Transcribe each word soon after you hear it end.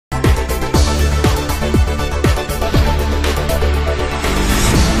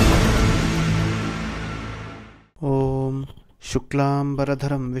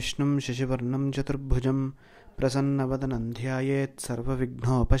శుక్లాంబరధరం విష్ణుం శశివర్ణం చతుర్భుజం ప్రసన్నవదనం ధ్యాయేత్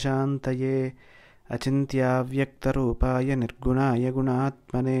సర్వవిఘ్నోపశాంతయే అచింత్యావ్యక్తరూపాయ నిర్గుణాయ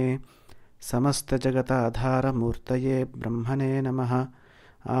గుణాత్మనే సమస్తజగతాధారమూర్తయే బ్రహ్మణే నమః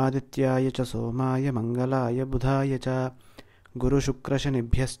ఆదిత్యాయ చ సోమాయ మంగళాయ బుధాయ చ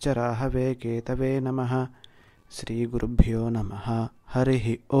గురుశుక్రశనిభ్యశ్చ రాహవే కేతవే నమః శ్రీగురుభ్యో నమః హరి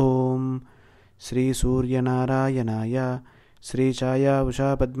ఓం శ్రీ సూర్యనారాయణాయ శ్రీ ఛాయా ఉషా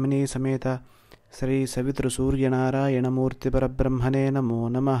పద్మిని సమేత శ్రీ సవితృసూర్యనారాయణమూర్తి పరబ్రహ్మణే నమో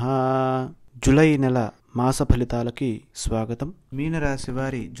నమః. జూలై నెల మాస ఫలితాలకి స్వాగతం. మీనరాశి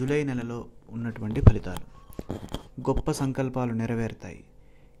వారి జూలై నెలలో ఉన్నటువంటి ఫలితాలు. గొప్ప సంకల్పాలు నెరవేరుతాయి.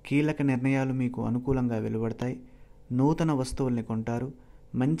 కీలక నిర్ణయాలు మీకు అనుకూలంగా వెలువడతాయి. నూతన వస్తువుల్ని కొంటారు.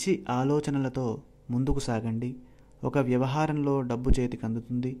 మంచి ఆలోచనలతో ముందుకు సాగండి. ఒక వ్యవహారంలో డబ్బు చేతికి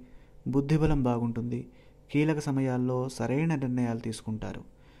అందుతుంది. బుద్ధిబలం బాగుంటుంది. కీలక సమయాల్లో సరైన నిర్ణయాలు తీసుకుంటారు.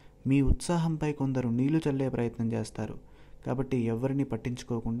 మీ ఉత్సాహంపై కొందరు నీళ్లు చల్లే ప్రయత్నం చేస్తారు. కాబట్టి ఎవరిని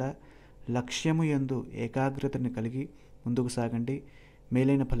పట్టించుకోకుండా లక్ష్యము యందు ఏకాగ్రతని కలిగి ముందుకు సాగండి.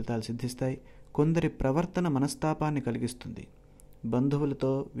 మేలైన ఫలితాలు సిద్ధిస్తాయి. కొందరి ప్రవర్తన మనస్తాపాన్ని కలిగిస్తుంది.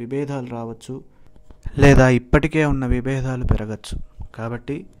 బంధువులతో విభేదాలు రావచ్చు, లేదా ఇప్పటికే ఉన్న విభేదాలు పెరగచ్చు.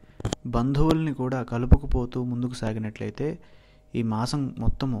 కాబట్టి బంధువుల్ని కూడా కలుపుకుపోతూ ముందుకు సాగినట్లయితే ఈ మాసం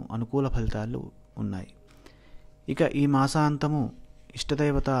మొత్తము అనుకూల ఫలితాలు ఉన్నాయి. ఇక ఈ మాసాంతము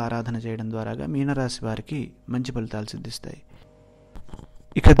ఇష్టదైవత ఆరాధన చేయడం ద్వారా మీనరాశి వారికి మంచి ఫలితాలు సిద్ధిస్తాయి.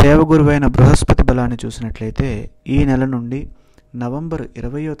 ఇక దేవగురువైన బృహస్పతి బలాన్ని చూసినట్లయితే ఈ నెల నుండి నవంబర్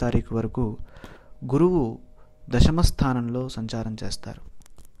 20వ తారీఖు వరకు గురువు దశమ స్థానంలో సంచారం చేస్తారు.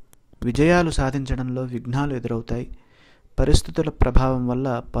 విజయాలు సాధించడంలో విఘ్నాలు ఎదురవుతాయి. పరిస్థితుల ప్రభావం వల్ల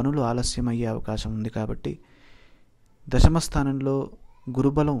పనులు ఆలస్యమయ్యే అవకాశం ఉంది. కాబట్టి దశమ స్థానంలో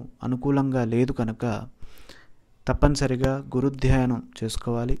గురుబలం అనుకూలంగా లేదు కనుక తప్పనిసరిగా గురుధ్యానం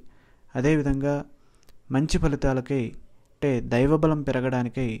చేసుకోవాలి. అదేవిధంగా మంచి ఫలితాలకై అంటే దైవబలం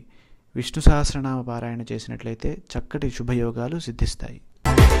పెరగడానికై విష్ణు సహస్రనామ పారాయణ చేసినట్లయితే చక్కటి శుభయోగాలు సిద్ధిస్తాయి.